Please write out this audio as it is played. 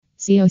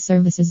SEO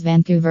Services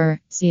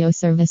Vancouver, SEO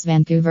Service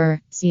Vancouver,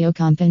 SEO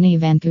Company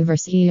Vancouver,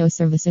 SEO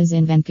Services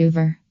in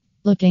Vancouver.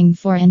 Looking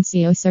for an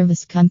SEO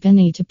service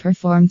company to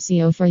perform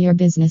SEO for your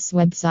business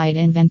website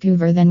in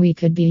Vancouver? Then we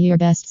could be your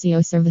best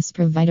SEO service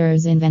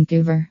providers in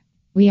Vancouver.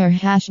 We are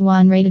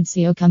 #1 rated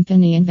SEO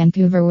company in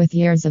Vancouver with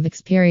years of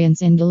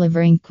experience in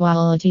delivering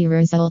quality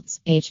results.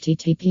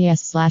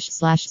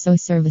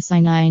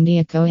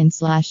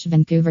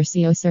 https://soservicei9.co/Vancouver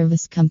SEO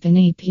Service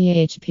Company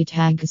PHP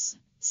tags.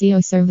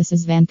 SEO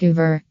Services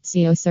Vancouver,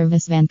 SEO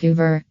Service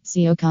Vancouver,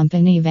 SEO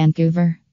Company Vancouver.